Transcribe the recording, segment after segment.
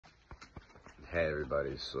Hey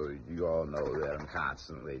everybody, so you all know that I'm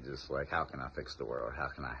constantly just like, how can I fix the world? How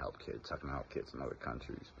can I help kids? How can I help kids in other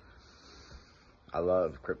countries? I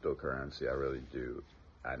love cryptocurrency, I really do.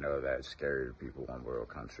 I know that it's scary to people in world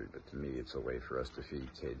country, but to me it's a way for us to feed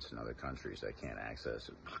kids in other countries that can't access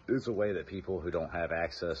it. It's a way that people who don't have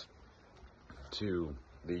access to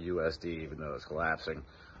the USD, even though it's collapsing,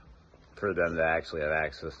 for them to actually have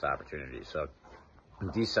access to opportunity. So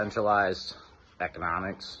decentralized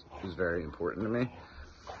economics is very important to me,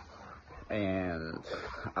 and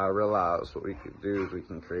I realized what we could do is we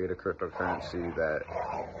can create a cryptocurrency that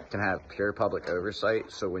can have pure public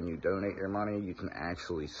oversight. So when you donate your money, you can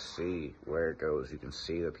actually see where it goes. You can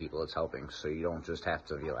see the people it's helping. So you don't just have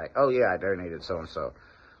to be like, oh yeah, I donated so and so.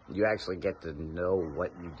 You actually get to know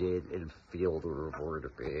what you did and feel the reward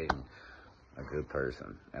of being a good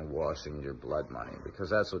person and washing your blood money, because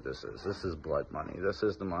that's what this is. This is blood money. This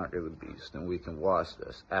is the mark of the beast, and we can wash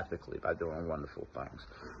this ethically by doing wonderful things.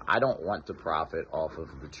 I don't want to profit off of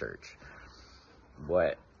the church,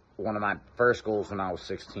 but one of my first goals when I was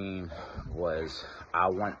 16 was I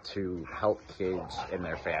want to help kids and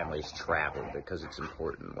their families travel, because it's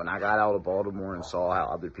important. When I got out of Baltimore and saw how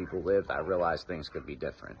other people lived, I realized things could be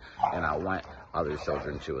different. And I want other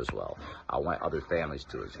children to as well. I want other families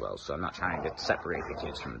to as well. So I'm not trying to separate the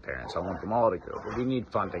kids from the parents. I want them all to go. But we need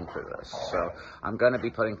funding for this. So I'm going to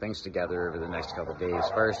be putting things together over the next couple of days.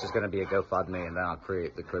 First is going to be a GoFundMe, and then I'll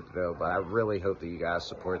create the crypto. But I really hope that you guys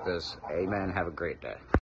support this. Amen. Have a great day.